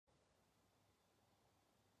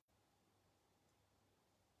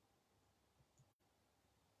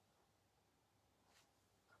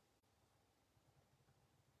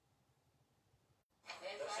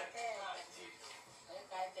I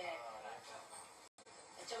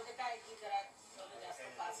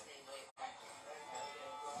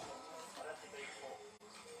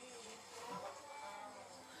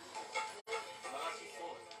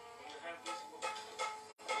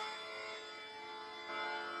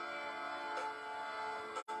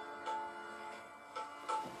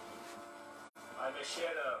may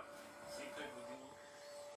share a secret with you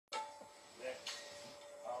that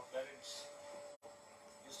our parents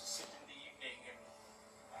used to sit in the evening and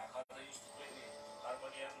my father used to play the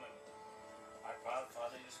harmonium and my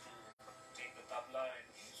father used to take the tabla and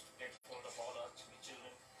he used to get hold of all our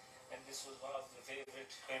children, and this was one of the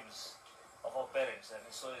favorite hymns of our parents, and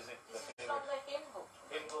so is it the favorite. From the hymn book.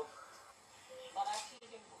 Hymn book. Marathi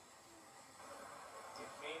hymn book.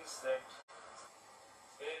 It means that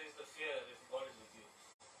where is the fear if God is with you?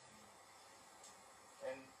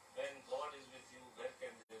 And when God is with you, where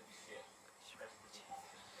can there be fear? That's the thing.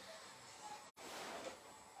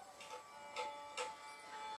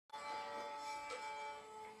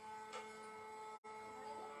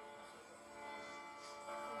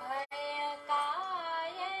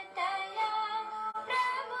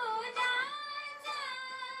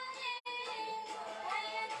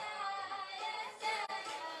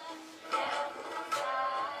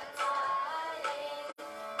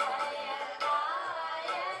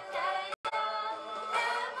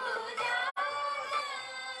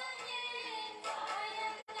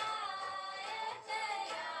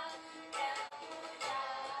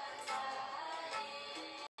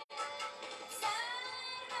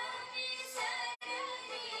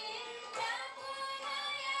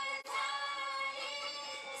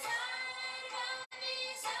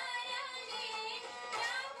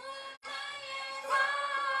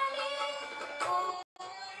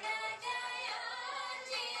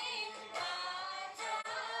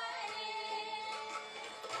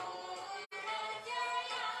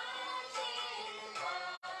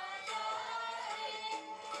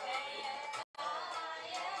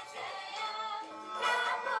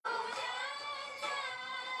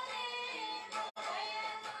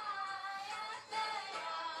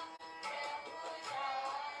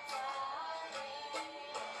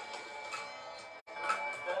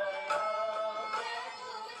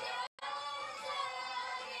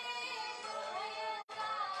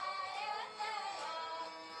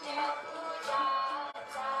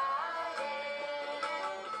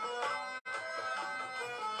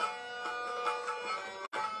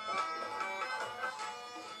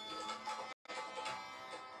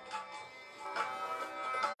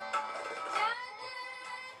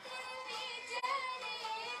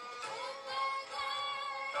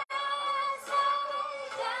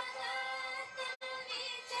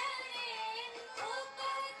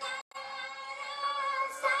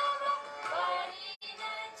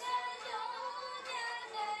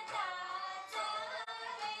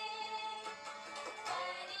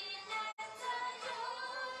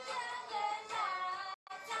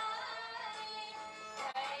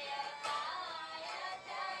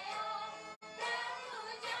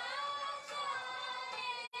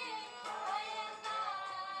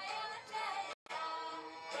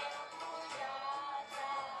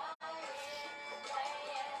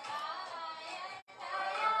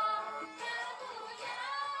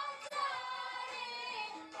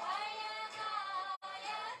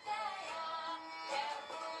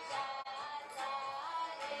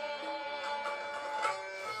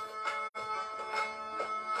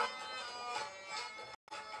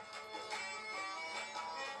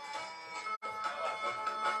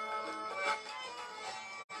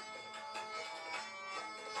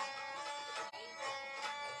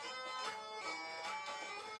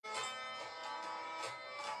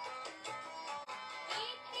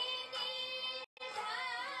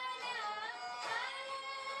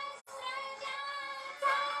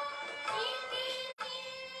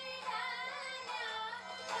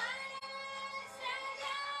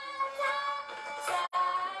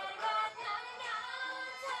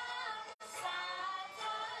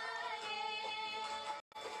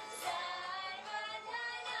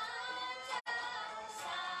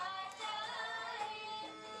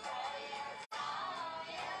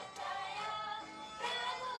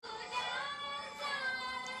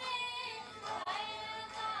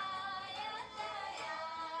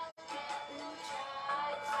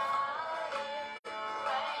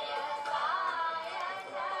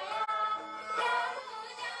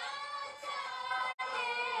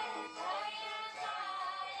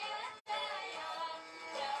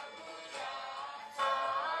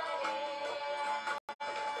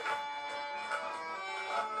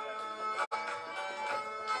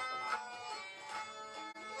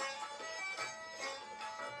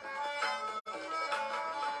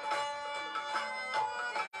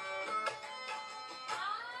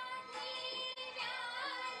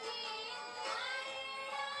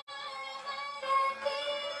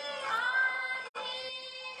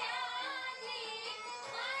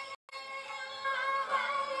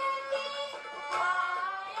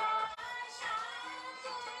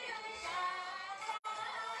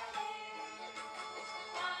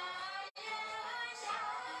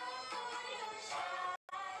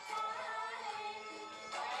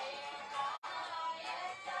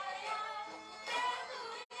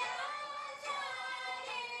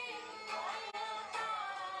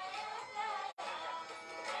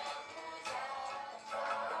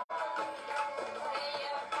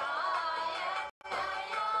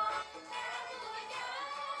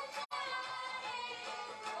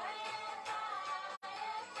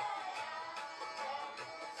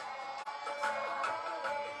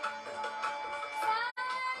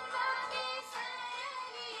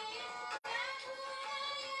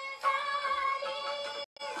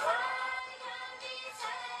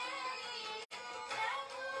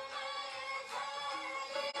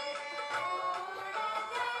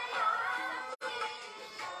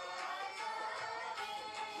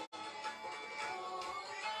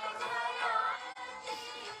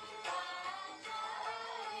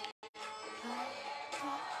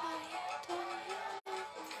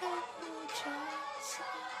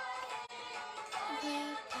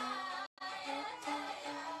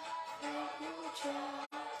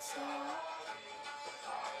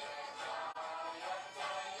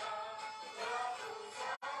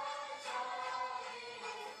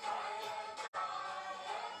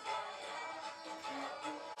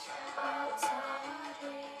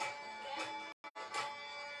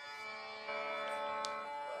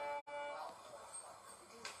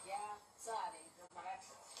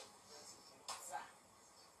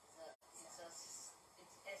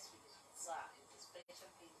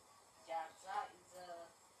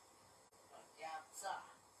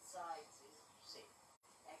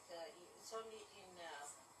 it's only in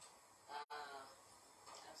I've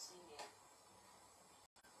seen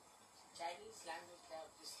Chinese language they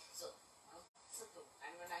have this tzu, tzu.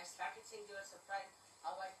 And when I started saying, they were surprised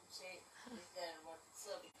how I could say this word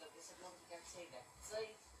tzu, because they said nobody can say that. Tzu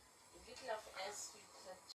is little of S with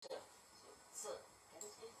the ch. So tzu. Can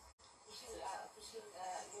you see? Pushing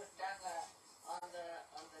your tongue on the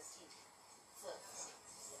seat. Tzu. Tzu.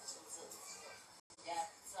 Yeah,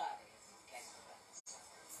 sorry.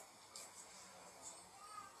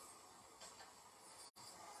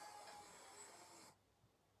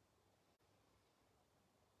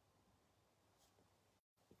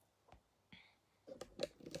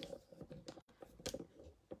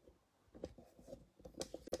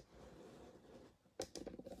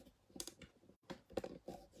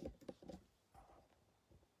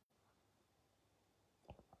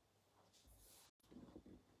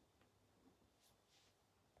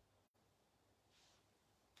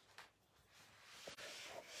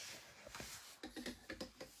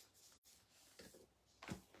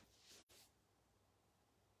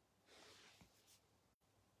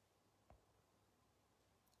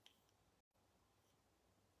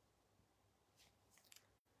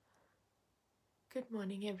 Good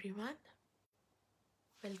morning, everyone.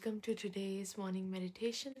 Welcome to today's morning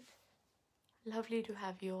meditation. Lovely to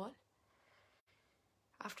have you all.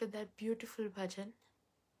 After that beautiful bhajan,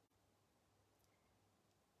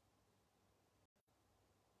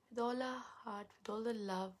 with all our heart, with all the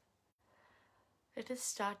love, let us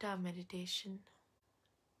start our meditation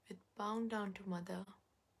with bowing down to Mother,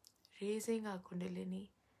 raising our Kundalini,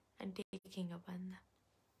 and taking a bandha.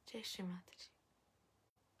 Jai Shri Mataji.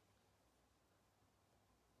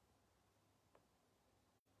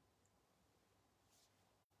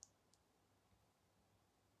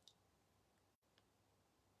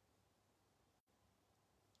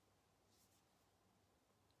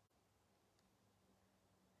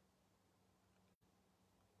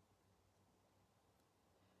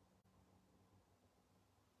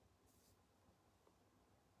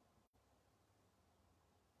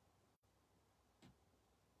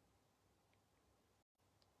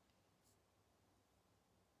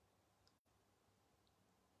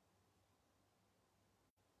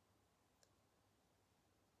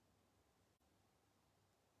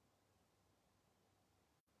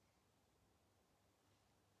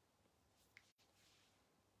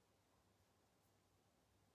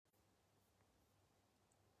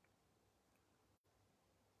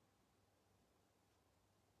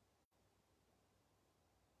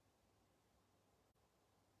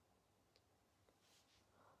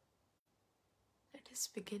 Let us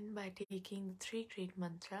begin by taking the three great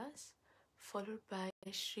mantras, followed by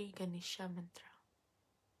Shri Ganesha mantra.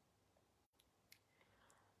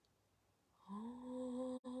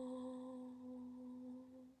 Om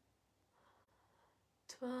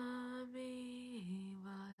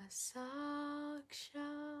Tvameva Sakshat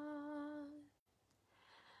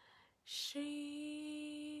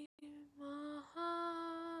Shri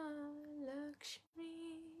Mahalakshmi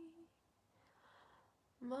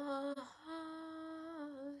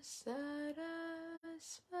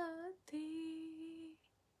Mahasaraswati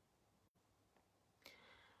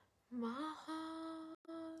Mahakali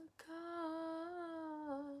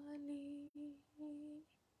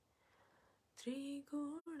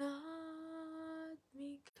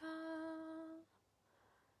Trigunatmika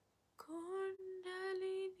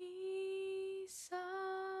Kundalini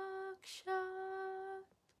Sakshat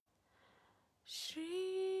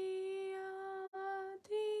Shri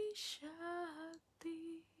Adi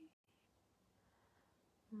Shakti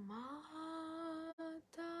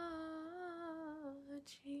Mataji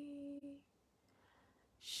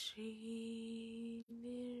Shri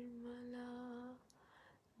Nirmala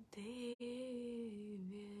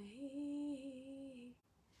Devi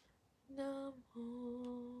Namo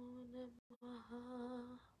Namaha.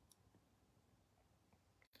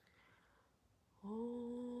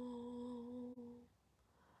 Om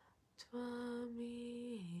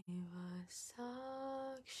Tvameva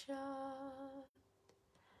Sakshat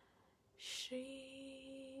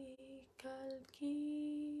Shri Kalki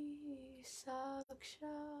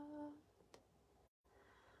Sakshat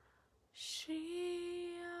Shri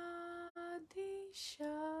Adi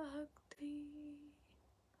Shakti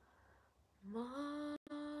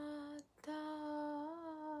Mataji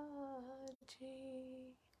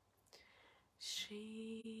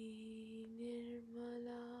Shri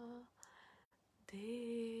Nirmala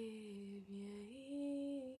Devi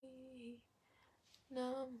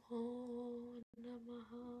Namo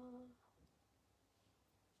Namaha.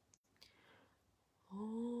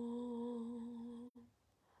 Om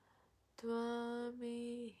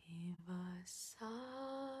Tvameva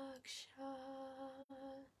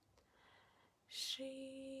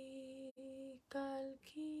Shri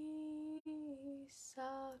Kalki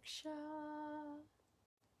Sakshat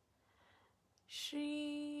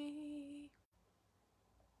Shri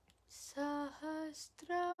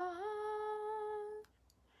Sahasra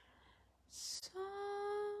Swamini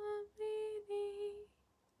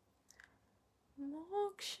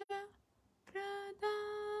Moksha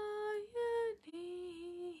Pradayani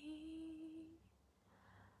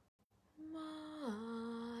Mataji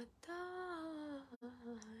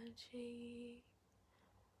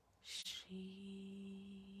Shri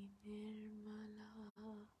Nirmala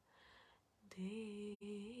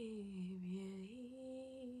Devyai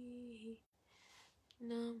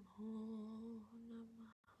Namo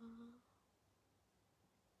Namaha.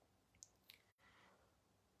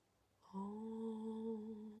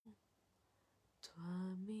 Om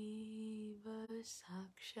Tvameva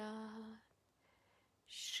Sakshat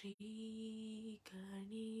Shri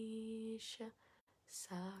Ganesha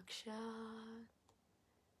Sakshat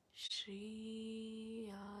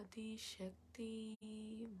Shri Adi Shakti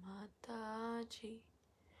Mataji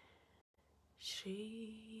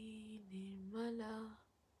Shri Nirmala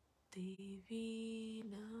Devi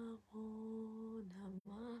Namo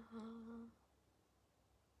Namaha.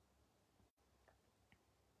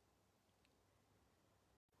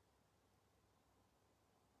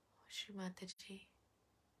 Shri Mataji,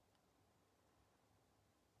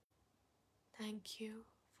 thank you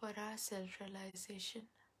for our self-realization.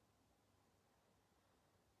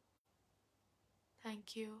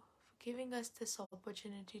 Thank you for giving us this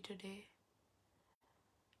opportunity today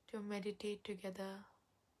to meditate together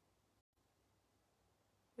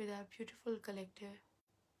with our beautiful collective.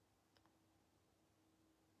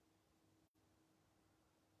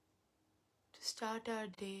 To start our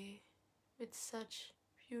day with such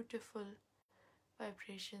beautiful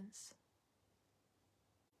vibrations.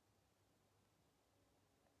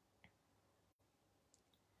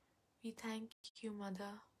 We thank you,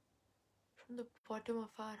 Mother, from the bottom of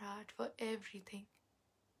our heart for everything.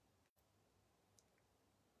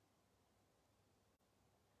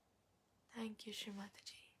 Thank you, Shri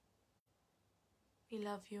Mataji. We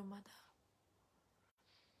love you, Mother.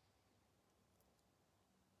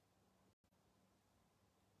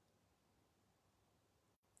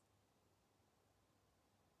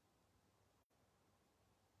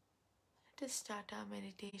 Let us start our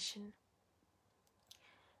meditation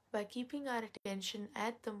by keeping our attention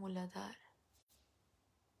at the Muladhara.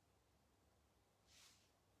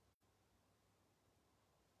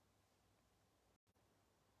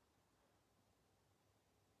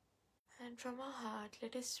 And from our heart,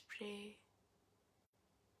 let us pray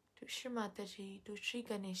to Shri Mataji, to Shri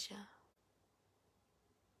Ganesha.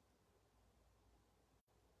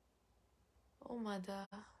 Oh Mother,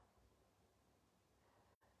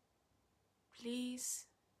 please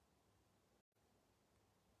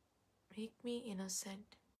make me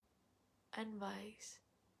innocent and wise.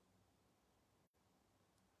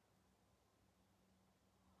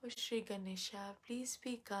 O Shri Ganesha, please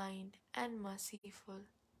be kind and merciful.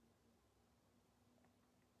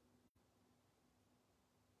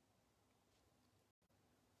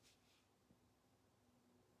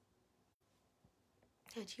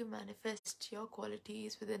 That you manifest your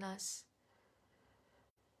qualities within us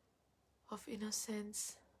of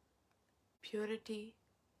innocence, purity,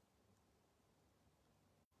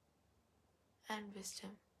 and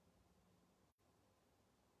wisdom.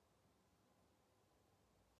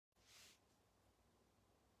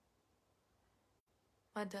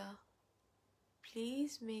 Mother,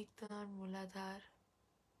 please make the Muladhara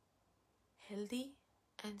healthy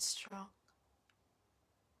and strong.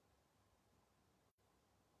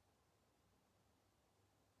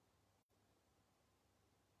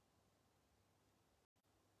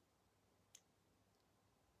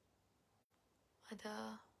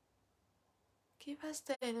 Mother, give us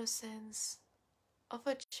the innocence of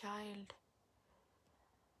a child,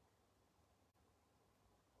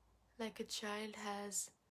 like a child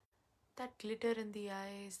has that glitter in the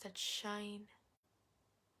eyes, that shine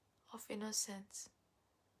of innocence.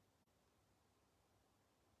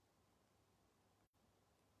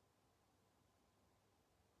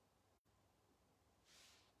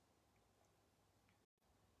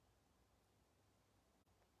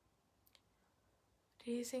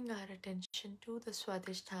 Raising our attention to the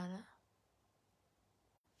Swadhisthana.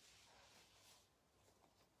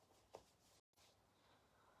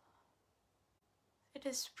 Let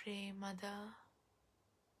us pray, Mother.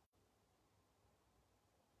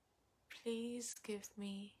 Please give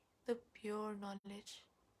me the pure knowledge.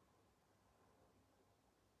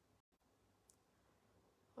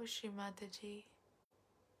 O Shri Mataji,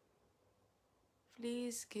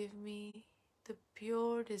 please give me the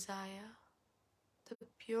pure desire, the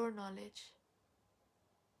pure knowledge.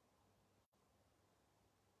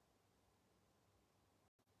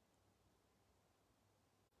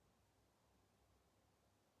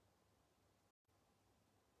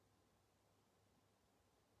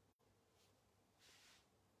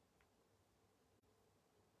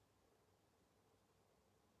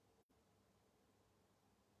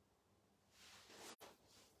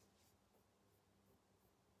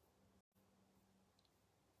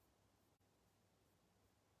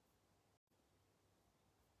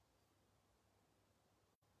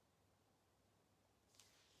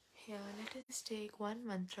 Here, let us take one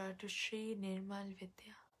mantra to Shri Nirmal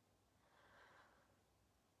Vidya.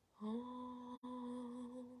 Om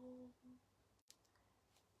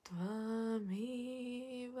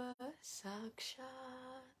Tvameva Sakshat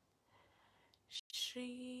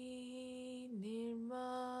Shri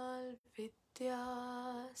Nirmal Vidya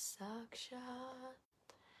Sakshat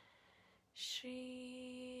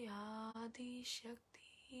Shri Adi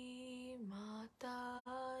Shakti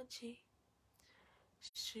Mataji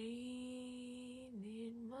Shri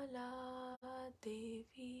Nirmala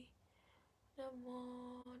Devi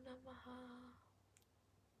Namo Namaha.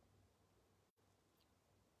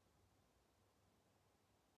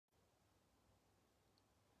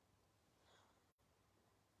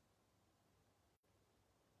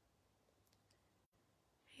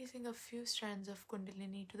 Raising a few strands of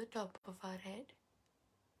Kundalini to the top of our head.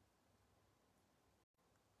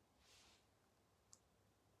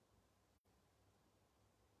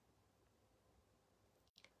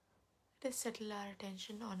 Let us settle our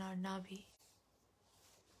attention on our Nabi.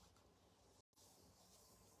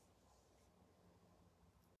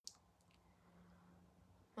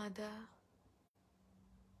 Mother,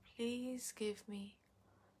 please give me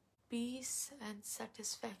peace and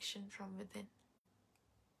satisfaction from within.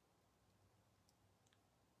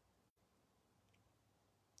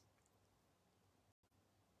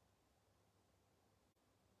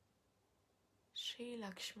 Shri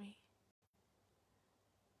Lakshmi,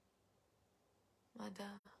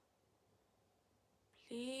 Mother,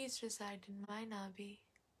 please reside in my Nabi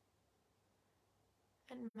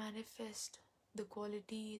and manifest the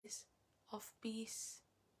qualities of peace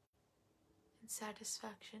and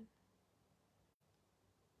satisfaction.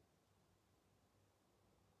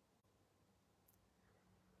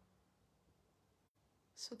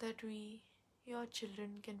 So that we, your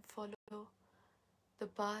children, can follow the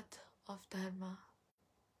path of Dharma,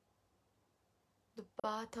 the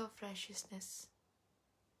path of righteousness.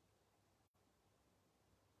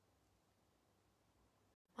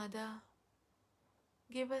 Mother,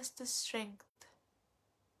 give us the strength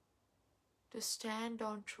to stand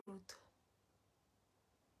on truth.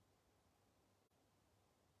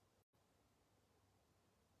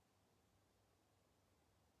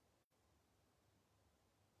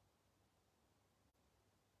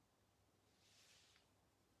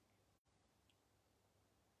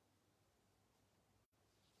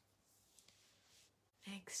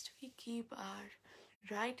 Next, we keep our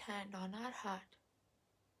right hand on our heart.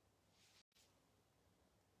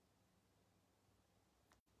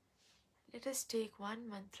 Let us take one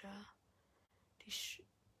mantra to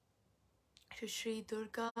Shri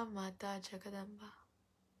Durga Mata Jagadamba.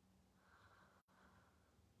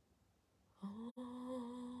 Om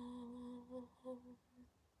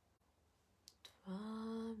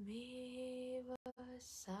Tvameva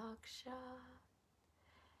Sakshat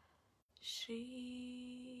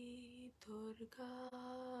Shri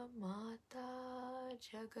Durga Mata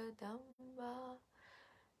Jagadamba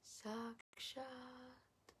Sakshat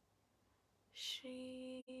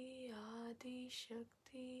Shri Adi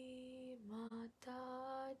Shakti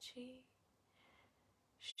Mataji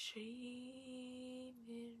Shri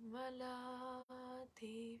Nirmala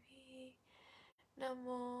Devi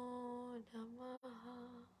Namo Namaha.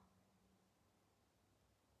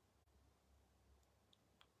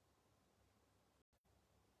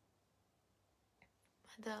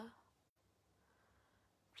 Mother,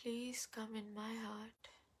 please come in my heart.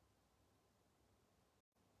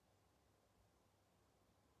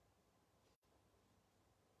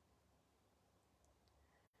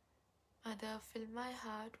 Mother, fill my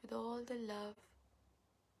heart with all the love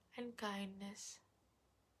and kindness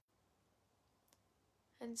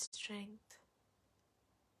and strength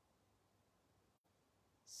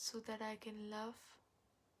so that I can love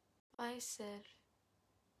myself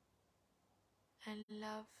and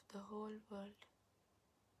love the whole world.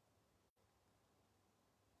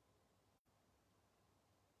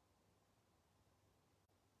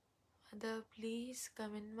 Mother, please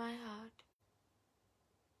come in my heart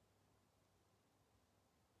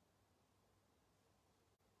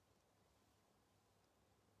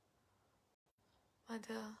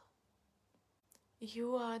Mother,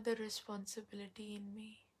 you are the responsibility in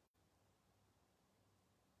me.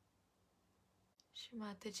 Shri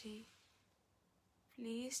Mataji,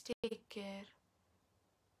 please take care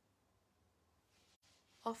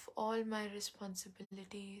of all my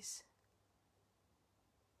responsibilities.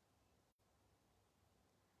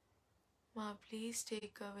 Ma, please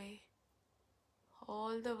take away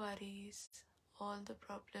all the worries, all the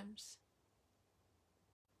problems.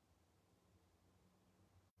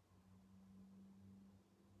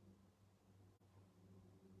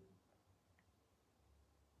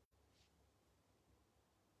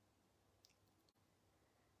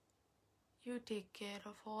 You take care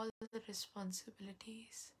of all the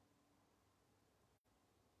responsibilities.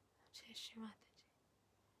 Jai Shri Mataji.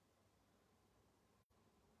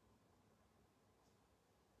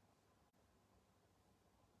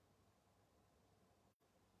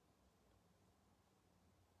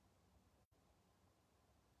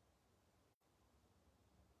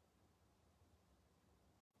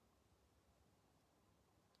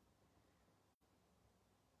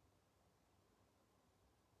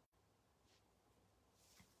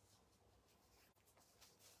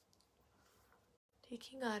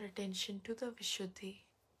 Taking our attention to the Vishuddhi.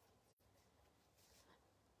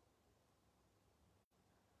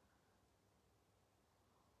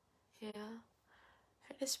 Here,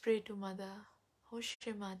 let us pray to Mother. O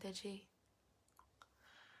Shri Mataji,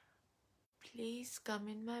 please come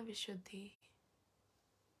in my Vishuddhi.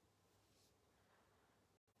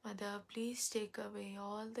 Mother, please take away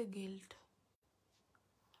all the guilt.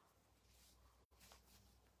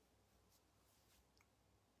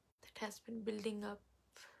 That has been building up.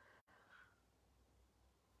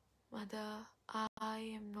 Mother,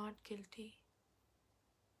 I am not guilty.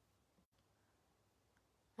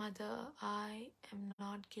 Mother, I am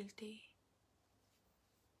not guilty.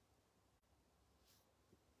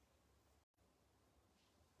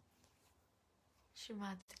 Shri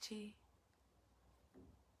Mataji,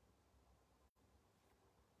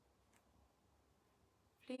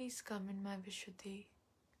 please come in my Vishuddhi.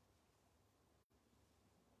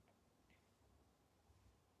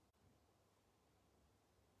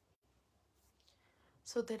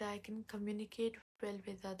 So that I can communicate well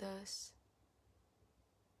with others.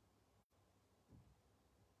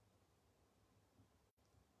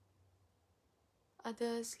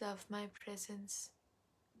 Others love my presence.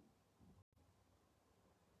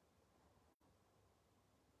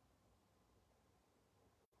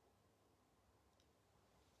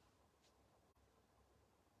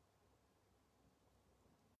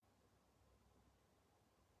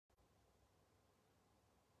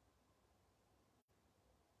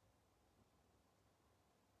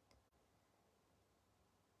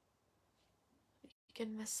 You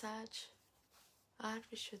can massage our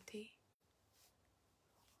Vishuddhi,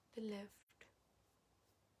 the left,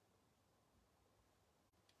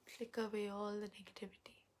 click away all the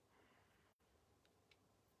negativity.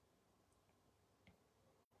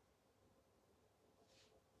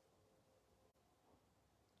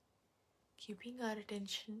 Keeping our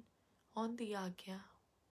attention on the Agya,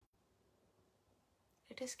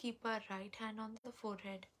 let us keep our right hand on the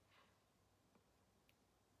forehead.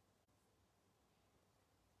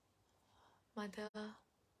 Mother,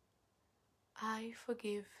 I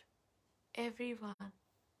forgive everyone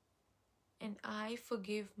and I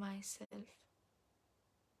forgive myself.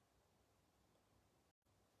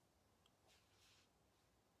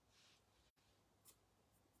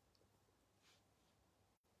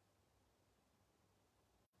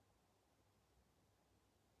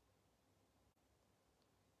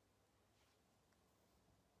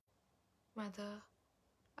 Mother,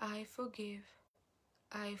 I forgive,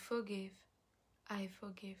 I forgive, I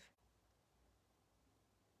forgive.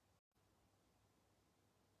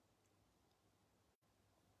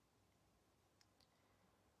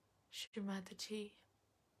 Shri Mataji,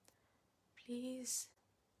 please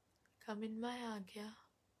come in my Agya.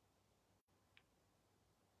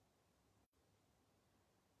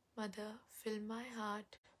 Mother, fill my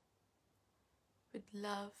heart with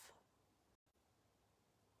love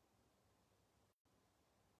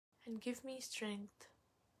and give me strength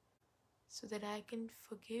so that I can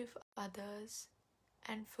forgive others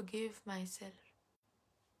and forgive myself.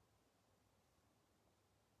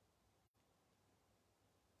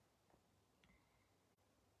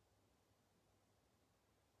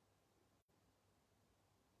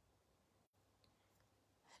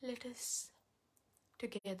 Let us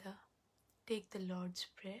together take the Lord's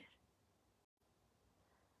Prayer.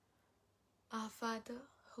 Our Father,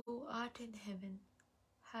 who art in heaven,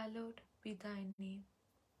 hallowed be thy name.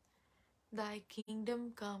 Thy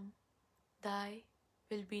kingdom come, thy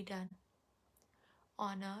will be done,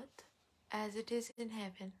 on earth as it is in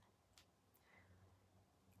heaven.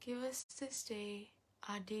 Give us this day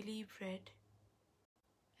our daily bread,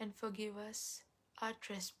 and forgive us our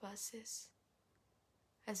trespasses,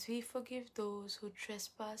 as we forgive those who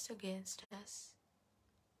trespass against us.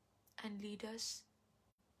 And lead us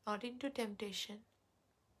not into temptation,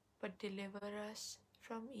 but deliver us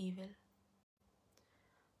from evil.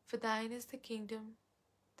 For thine is the kingdom,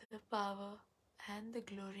 the power, and the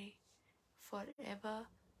glory, forever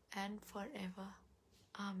and forever.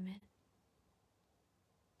 Amen.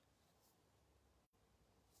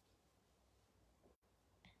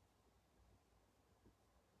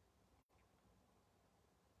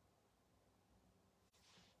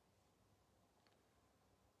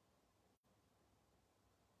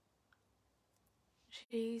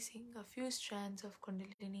 Raising a few strands of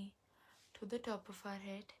Kundalini to the top of our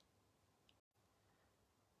head,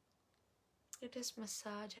 let us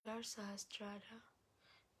massage our Sahasrara.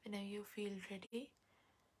 Whenever you feel ready,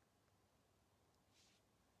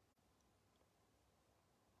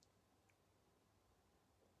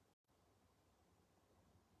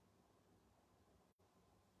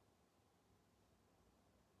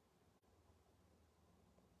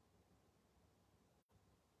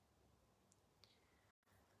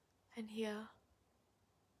 and here,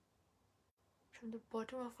 from the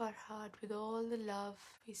bottom of our heart, with all the love,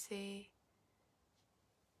 we say,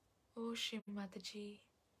 "Oh Shri Mataji,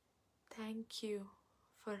 thank you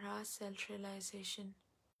for our self-realization.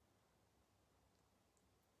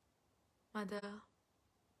 Mother,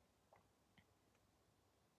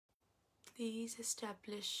 please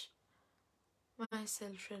establish my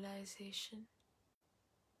self-realization.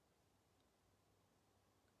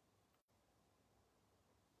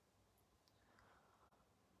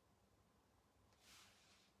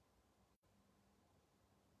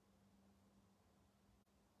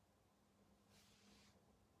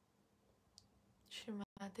 Shri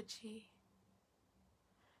Mataji,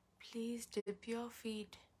 please dip your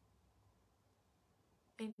feet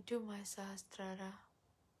into my Sahasrara.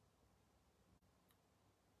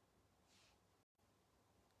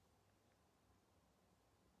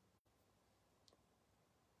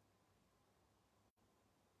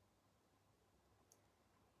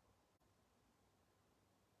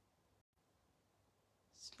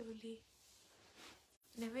 Slowly,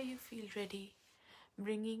 whenever you feel ready,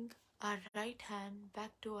 bringing our right hand back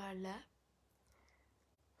to our lap.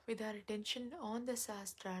 With our attention on the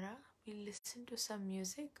Sahasrara, we listen to some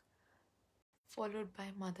music, followed by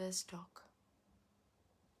Mother's talk.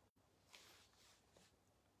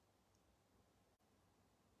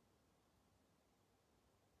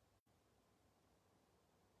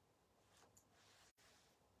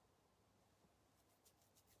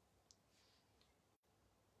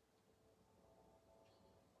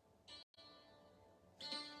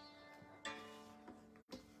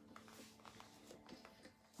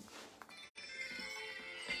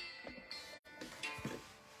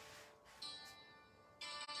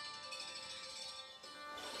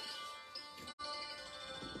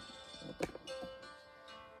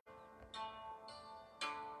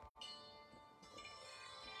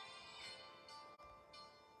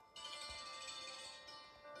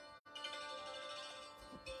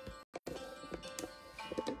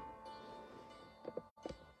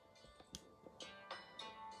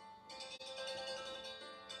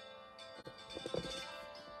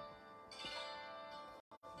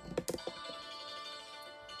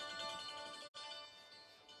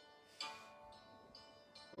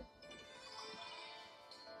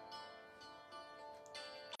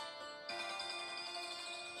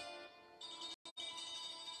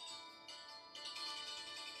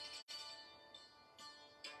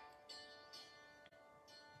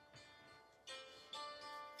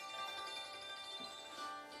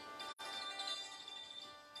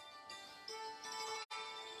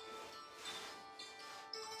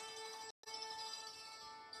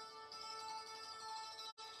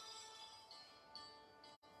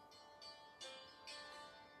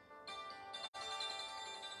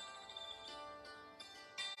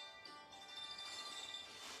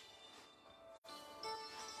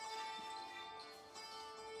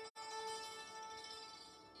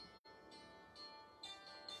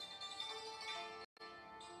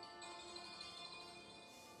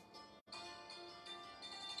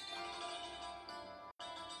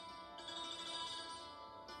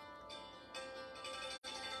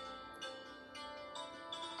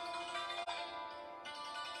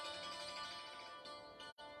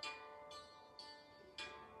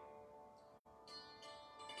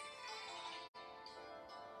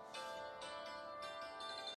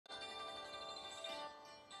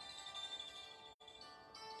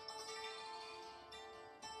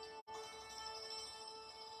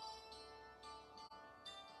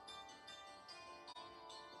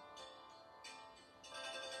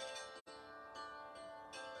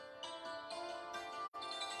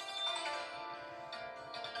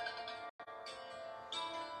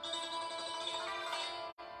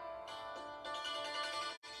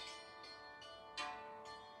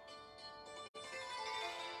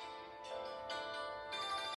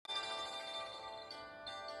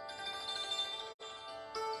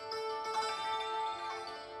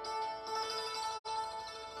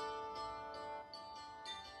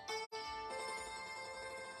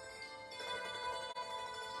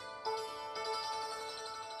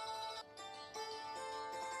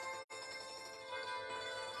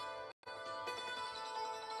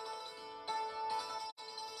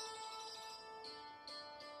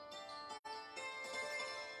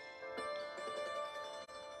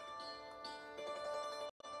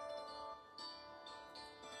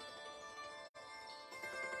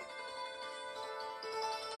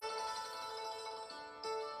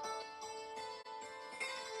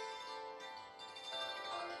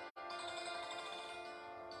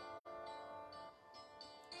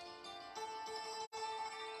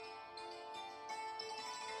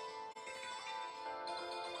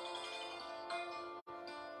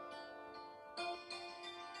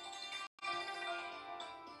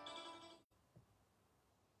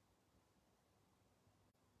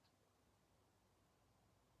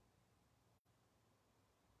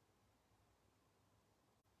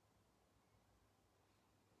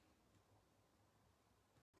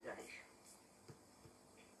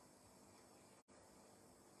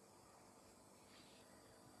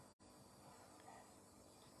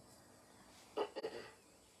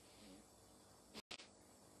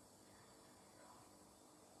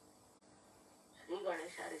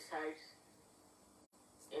 resides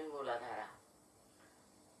in Muladhara,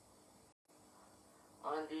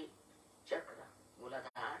 on the chakra,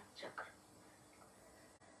 Muladhara chakra,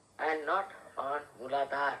 and not on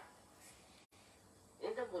Muladhara.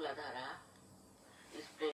 In the Muladhara is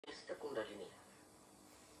placed the Kundalini.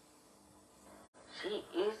 She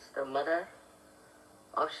is the mother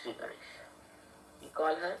of Shri Ganesh. We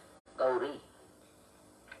call her Gauri.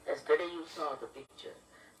 Yesterday you saw the picture,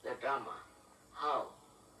 the drama, how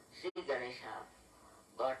Shri Ganesha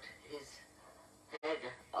got his head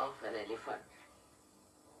of an elephant.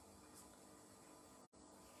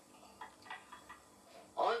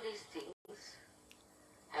 All these things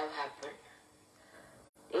have happened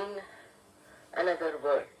in another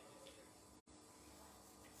world.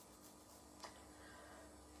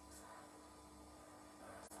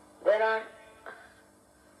 There are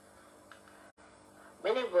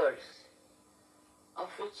many words of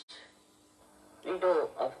which we know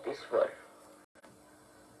of this world.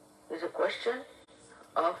 It is a question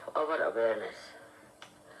of our awareness.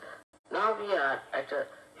 Now we are at a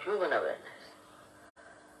human awareness,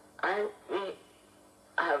 and we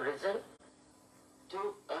have risen to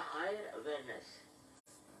a higher awareness,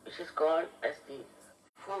 which is called as the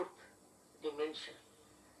fourth dimension.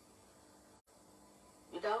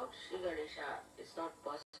 Without Shri Ganesha, it's not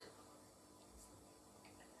possible.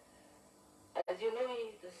 As you know, he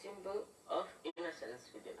is the symbol of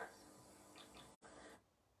innocence within us.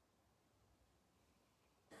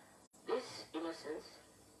 This innocence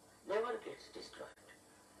never gets destroyed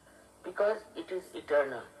because it is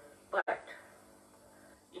eternal. But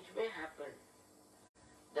it may happen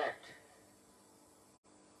that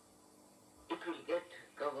it will get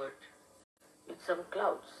covered with some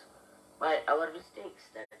clouds by our mistakes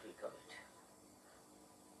that we commit.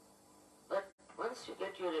 But once you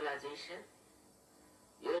get your realization,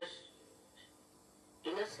 your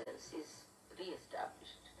innocence is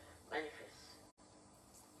re-established, manifests,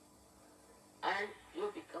 and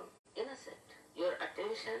you become innocent. Your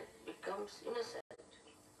attention becomes innocent.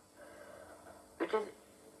 It is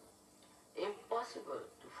impossible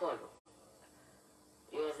to follow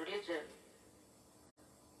your religion,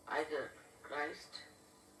 either Christ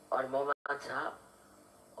or Muhammad Sahab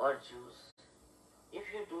or Jews, if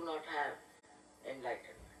you do not have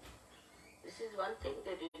enlightenment. This is one thing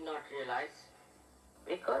they did not realize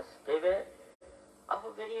because they were of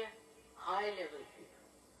a very high level people.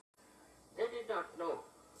 They did not know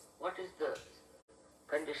what is the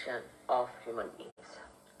condition of human beings.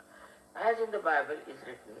 As in the Bible is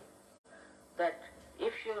written that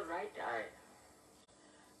if your right eye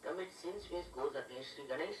commits sins which goes against Sri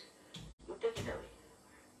Ganesh, you take it away.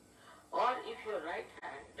 Or if your right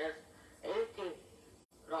hand does anything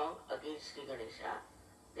wrong against Sri Ganesha,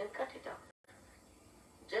 then cut it out.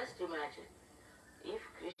 Just imagine if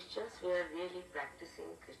Christians were really practicing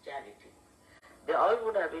Christianity, they all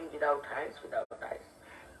would have been without hands, without eyes.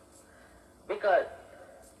 Because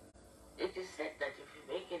it is said that if you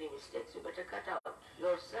make any mistakes, you better cut out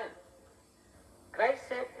yourself. Christ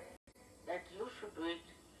said that you should do it,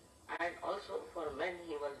 and also for men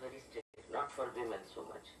he was very strict, not for women so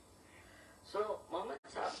much. So Muhammad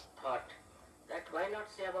Sahib thought that why not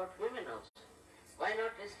say about women also? Why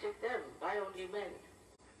not restrict them? Why only men?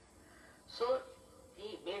 So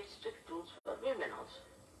he made strict rules for women also.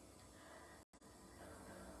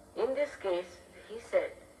 In this case, he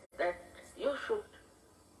said that you should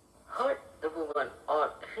hurt the woman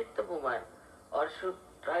or hit the woman or should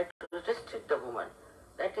try to restrict the woman.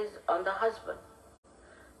 That is on the husband.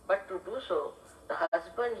 But to do so, the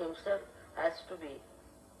husband himself has to be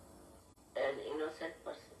an innocent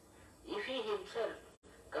person. If he himself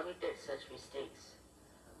committed such mistakes,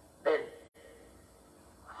 then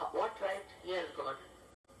what right he has got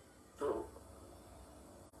to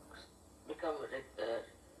become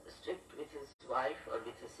strict with his wife or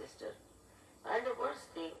with his sister? And the worst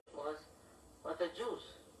thing was for the Jews.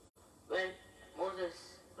 When Moses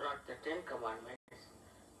brought the 10 Commandments,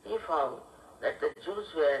 he found that the Jews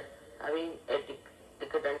were having a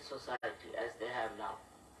decadent society as they have now.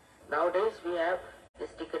 Nowadays we have this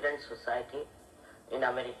decadent society in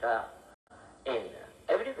America, in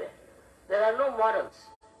everywhere. There are no morals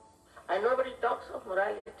and nobody talks of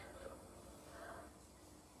morality.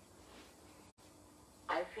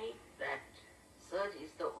 I feel that search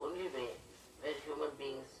is the only way where human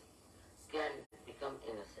beings can become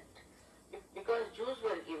innocent. Because Jews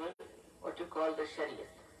were given what you call the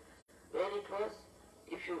Shariat, where it was,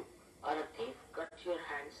 if you are a thief, cut your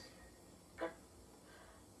hands, cut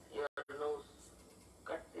your nose,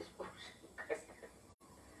 cut this portion, cut that.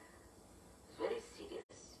 It's very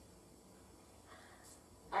serious.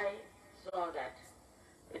 I saw that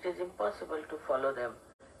it impossible to follow them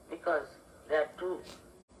because they are too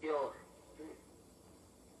pure, too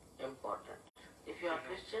important. If you are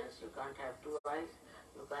Christians, you can't have two eyes,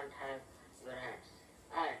 you can't have your hands.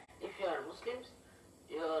 And if you are Muslims,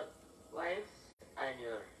 your wives and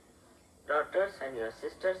your daughters and your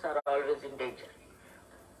sisters are always in danger.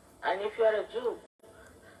 And if you are a Jew,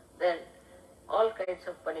 then all kinds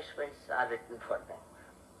of punishments are written for them.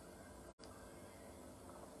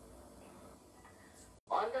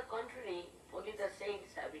 On the contrary, only the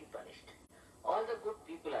saints have been punished. All the good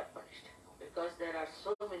people are punished because there are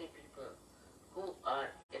so many people who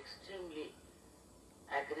are extremely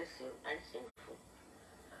aggressive and sinful.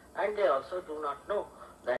 And they also do not know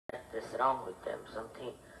that there is wrong with them,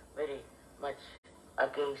 something very much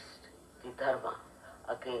against the dharma,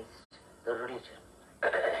 against the religion.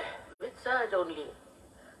 With Sahaja only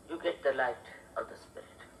you get the light of the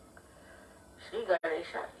spirit. Shri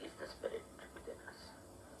Ganesha is the spirit within us.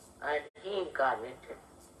 And he incarnated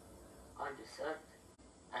on this earth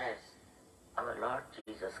as our Lord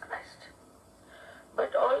Jesus Christ.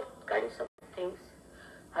 But all kinds of things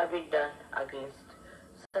have been done against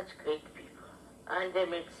such great people, and they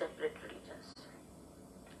made separate religions.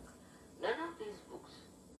 None of these books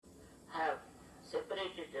have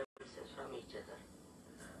separated themselves from each other.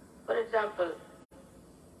 For example,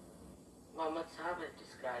 Muhammad Sahib has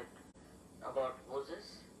described about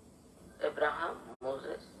Moses, Abraham,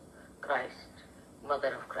 Moses, Christ,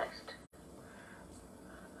 mother of Christ.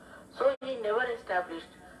 So he never established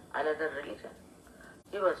another religion.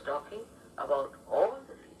 He was talking about all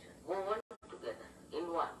the religions woven together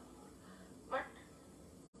in one. But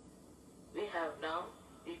we have now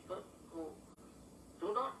people who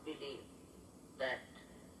do not believe that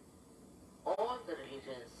all the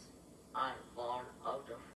religions are born out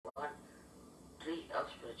of one tree of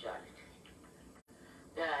spirituality.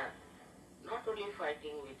 They are not only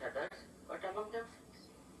fighting with others, but among themselves.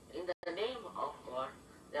 In the name of God,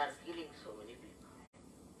 they are killing so many people.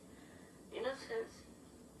 Innocence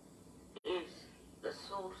is the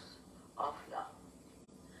source of love.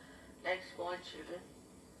 Like small children,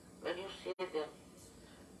 when you see them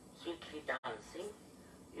sweetly dancing,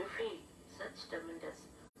 you feel such tremendous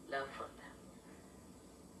love for them.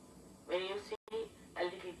 When you see a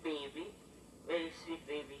little baby, very sweet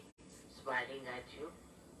baby, smiling at you,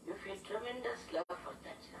 you feel tremendous love for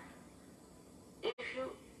that child. If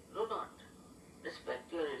you do not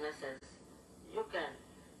respect your innocence, you can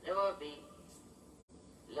never be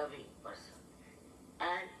loving person.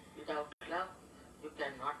 And without love, you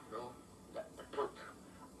cannot know the truth.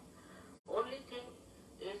 Only thing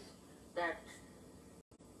is that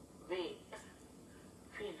we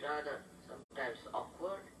feel rather sometimes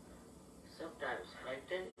awkward, sometimes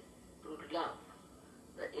frightened to love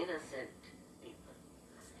the innocent people.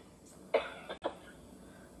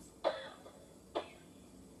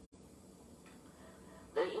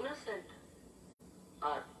 The innocent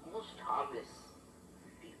are most harmless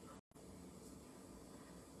people.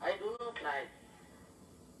 I do not like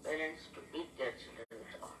parents to beat their children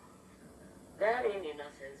at all. They are in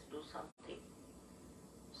innocence, do something.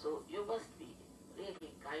 So you must be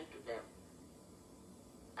really kind to them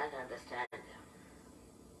and understand them.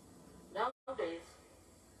 Nowadays,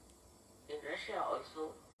 in Russia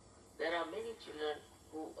also, there are many children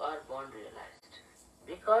who are born realized.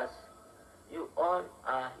 Because you all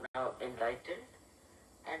are now enlightened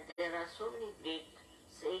and there are so many great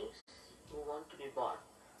saints who want to be born.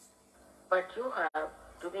 But you have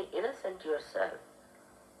to be innocent yourself.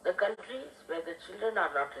 The countries where the children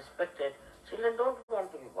are not respected, children don't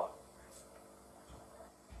want to be born.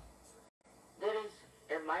 There is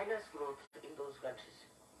a minus growth in those countries.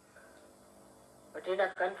 But in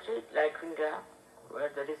a country like India,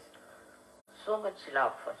 where there is so much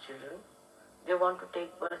love for children, they want to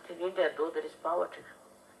take birth in India, though there is poverty.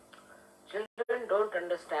 Children don't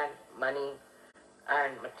understand money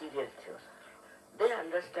and material things. They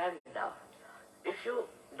understand love. If you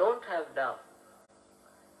don't have love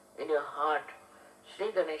in your heart,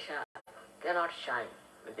 Shri Ganesha cannot shine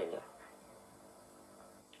within you.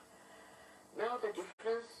 Now the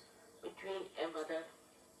difference between a mother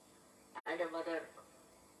and a mother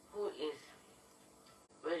who is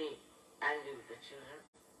very angry with the children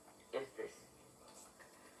is this.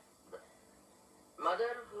 The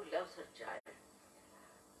mother who loves her child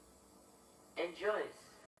enjoys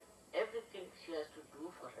everything she has to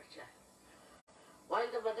do for her child, while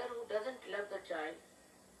the mother who doesn't love the child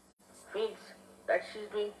feels that she is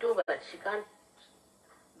doing too much, she can't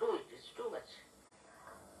do it, it's too much.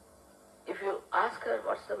 If you ask her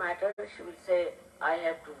what's the matter, she will say, I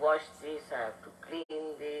have to wash this, I have to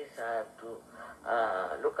clean this, I have to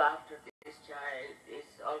look after this child, this,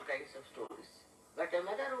 all kinds of stories. But a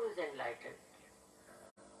mother who is enlightened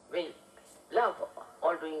will love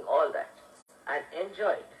all doing all that and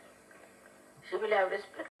enjoy it. She will have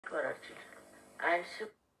respect for her children. And she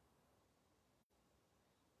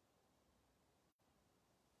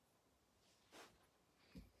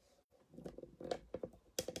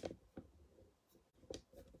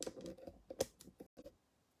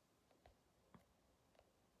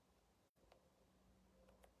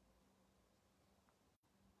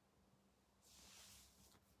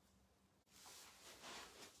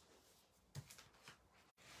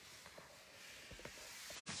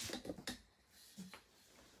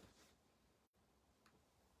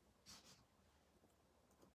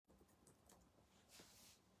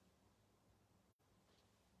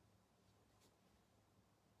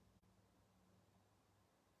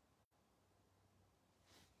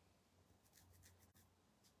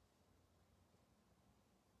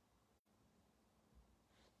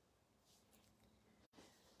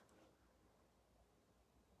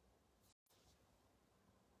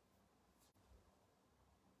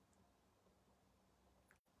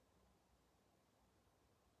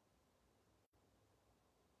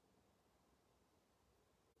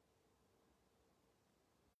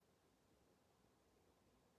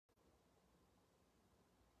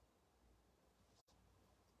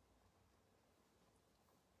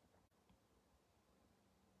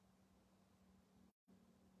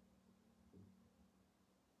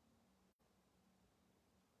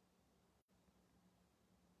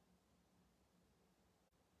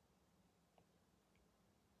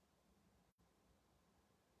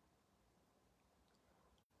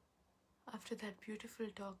After that beautiful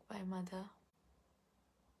talk by Mother,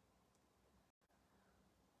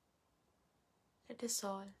 let us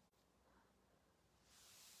all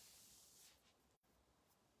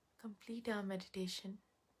complete our meditation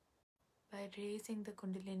by raising the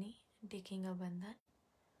Kundalini and taking a bandhan.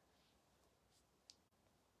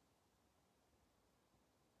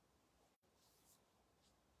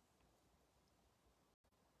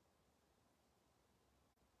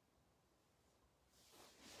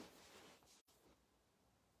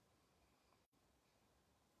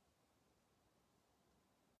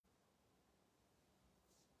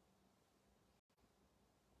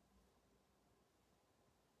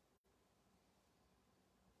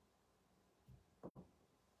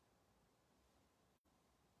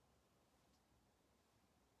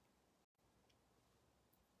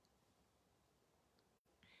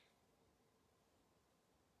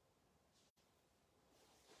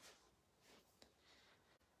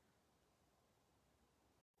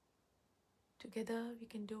 Together we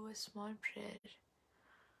can do a small prayer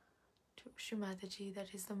to Shri Mataji,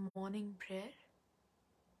 that is the morning prayer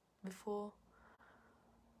before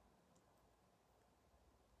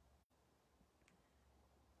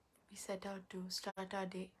we set out to start our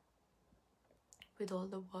day with all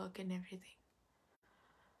the work and everything.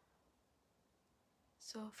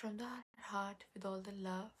 So from the heart, with all the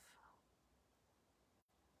love,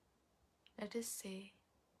 let us say,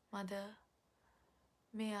 Mother,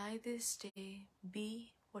 may I this day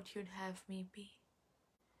be what you'd have me be.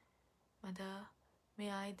 Mother,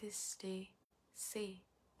 may I this day say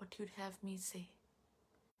what you'd have me say.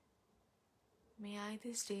 May I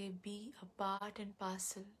this day be a part and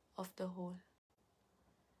parcel of the whole,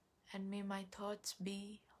 and may my thoughts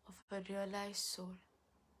be of a realized soul.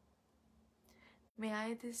 May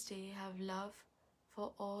I this day have love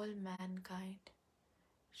for all mankind.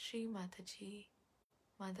 Shri Mataji,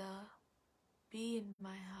 Mother, be in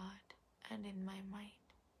my heart and in my mind.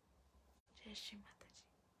 Jai Shri Mataji.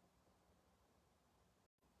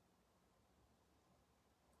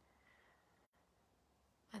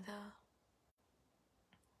 Mother,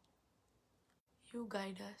 you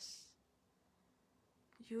guide us.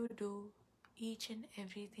 You do each and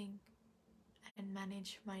everything and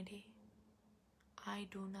manage my day. I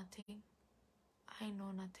do nothing. I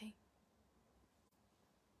know nothing.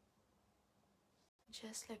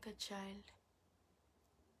 Just like a child,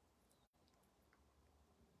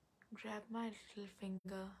 grab my little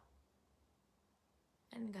finger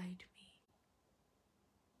and guide me.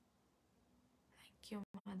 Thank you,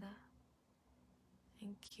 Mother.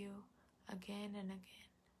 Thank you again and again.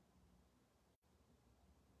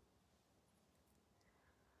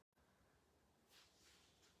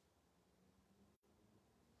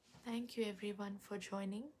 Thank you everyone for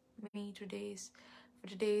joining me for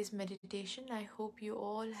today's meditation. I hope you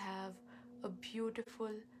all have a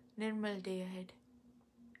beautiful Nirmal day ahead.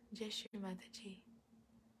 Jai Shri Mataji.